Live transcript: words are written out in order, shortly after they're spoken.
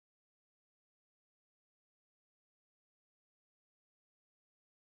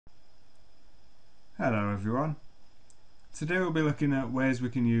Hello everyone. Today we'll be looking at ways we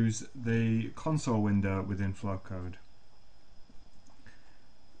can use the console window within Flowcode.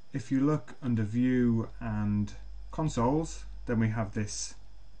 If you look under View and Consoles, then we have this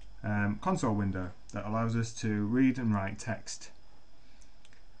console window that allows us to read and write text.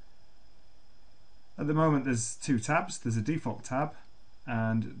 At the moment there's two tabs. There's a default tab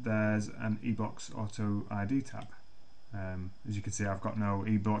and there's an eBlocks Auto ID tab. As you can see, I've got no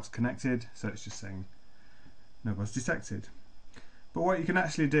eBlocks connected, so it's just saying no was detected. But what you can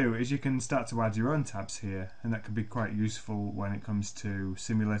actually do is you can start to add your own tabs here, and that can be quite useful when it comes to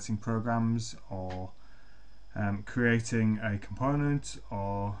simulating programs or creating a component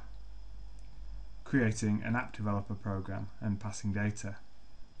or creating an app developer program and passing data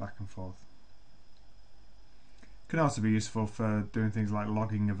back and forth. It can also be useful for doing things like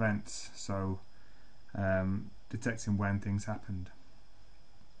logging events, so detecting when things happened.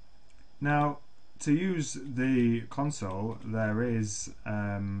 Now, to use the console, there is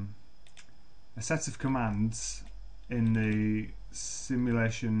a set of commands in the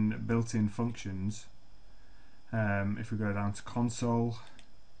simulation built-in functions. If we go down to console,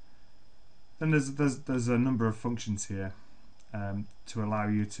 then there's a number of functions here to allow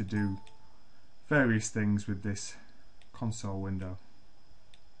you to do various things with this console window.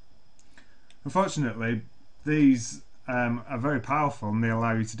 Unfortunately, these are very powerful and they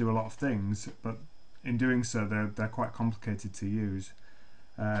allow you to do a lot of things, but in doing so they're quite complicated to use,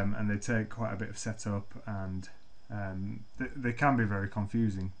 and they take quite a bit of setup, and they can be very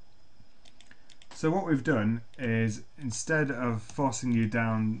confusing. So what we've done is, instead of forcing you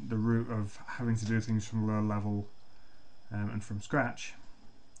down the route of having to do things from low level and from scratch,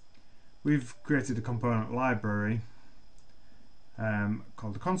 we've created a component library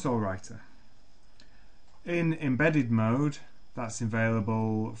called the console writer. In embedded mode, that's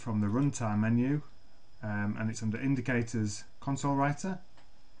available from the runtime menu, and it's under indicators console writer.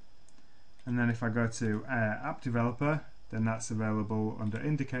 And then if I go to app developer, then that's available under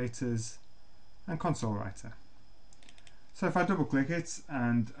indicators and console writer. So if I double click it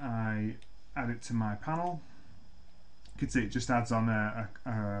and I add it to my panel, you can see it just adds on a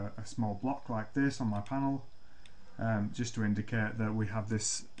small block like this on my panel, just to indicate that we have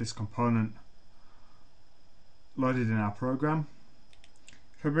this component loaded in our program.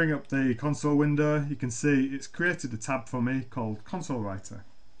 If I bring up the console window, you can see it's created a tab for me called Console Writer.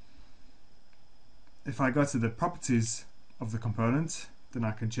 If I go to the properties of the component, then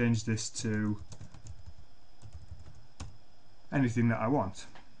I can change this to anything that I want.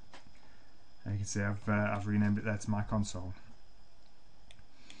 And you can see I've renamed it there to my console.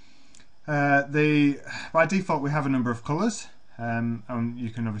 By default we have a number of colours, and you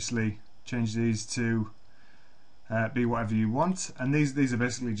can obviously change these to be whatever you want, and these are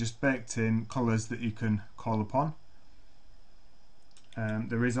basically just baked in colours that you can call upon.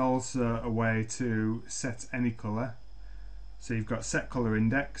 There is also a way to set any colour. So you've got set colour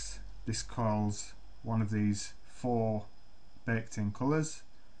index. This calls one of these 4 baked in colours,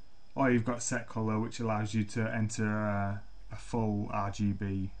 or you've got set colour, which allows you to enter a full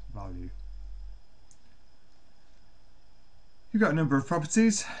RGB value. You've got a number of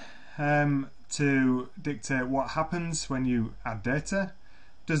properties to dictate what happens when you add data.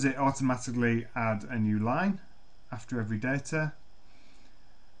 Does it automatically add a new line after every data?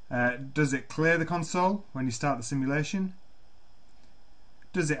 Does it clear the console when you start the simulation?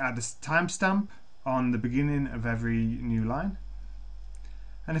 Does it add a timestamp on the beginning of every new line?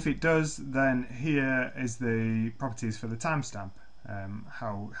 And if it does, then here is the properties for the timestamp,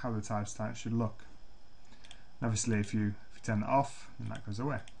 how the timestamp should look. And obviously if you turn that off, then that goes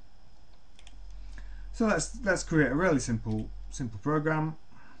away. So let's create a really simple program.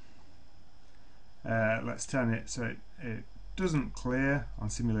 Let's turn it so it doesn't clear on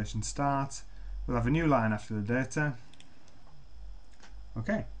simulation start. We'll have a new line after the data.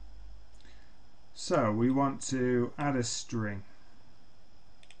 Okay. So we want to add a string.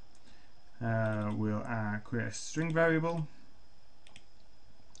 We'll create a string variable.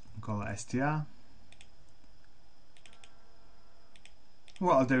 We'll call it str.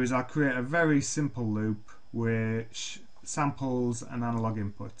 What I'll do is I'll create a very simple loop which samples an analog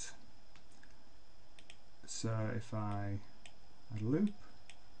input. So if I add a loop,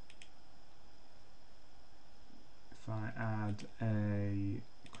 if I add a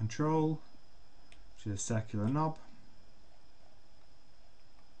control, which is a circular knob,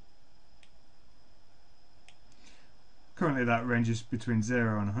 currently that ranges between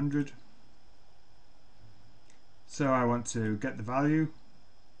 0 and 100. So I want to get the value.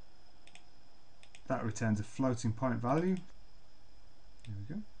 That returns a floating point value. There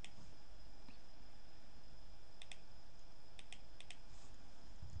we go.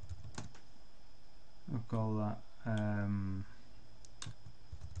 I'll call that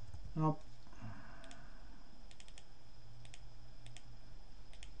knob.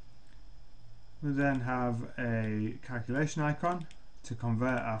 We then have a calculation icon to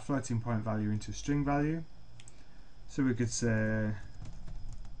convert our floating point value into a string value. So we could say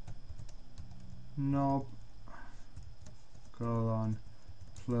knob colon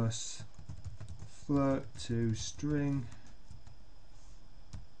plus float to string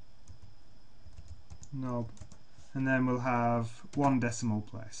knob, and then we'll have 1 decimal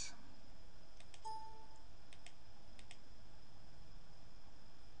place.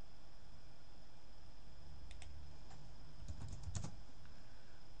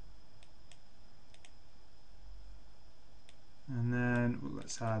 And then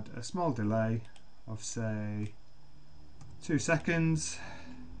let's add a small delay of say 2 seconds,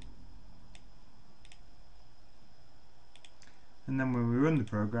 and then when we run the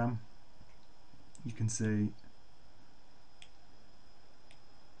program you can see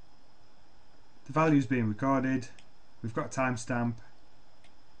the value is being recorded. We've got a timestamp.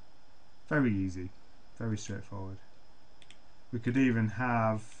 Very easy, very straightforward. We could even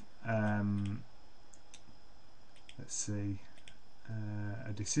have let's see,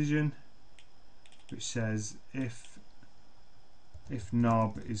 a decision which says if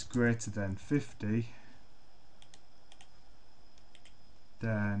knob is greater than 50,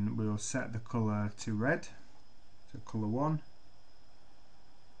 then we'll set the colour to red, so colour 1,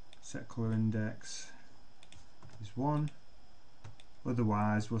 set colour index is 1,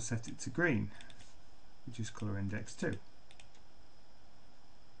 otherwise we'll set it to green, which is colour index 2.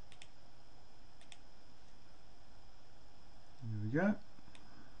 There we go.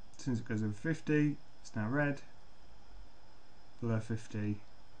 As soon as it goes over 50, it's now red. Below 50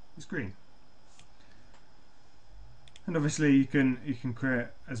 is green. And obviously you can create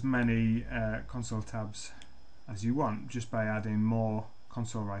as many console tabs as you want just by adding more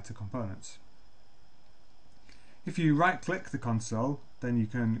console writer components. If you right click the console, then you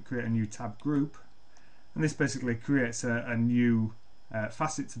can create a new tab group, and this basically creates a new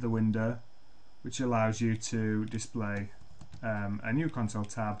facet to the window which allows you to display a new console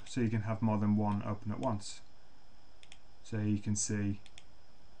tab, so you can have more than one open at once. So you can see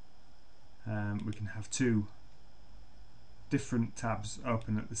we can have 2 different tabs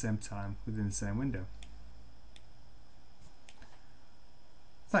open at the same time within the same window.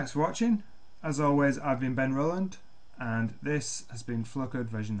 Thanks for watching. As always, I've been Ben Rowland, and this has been Flowcode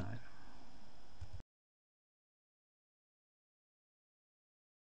version 9.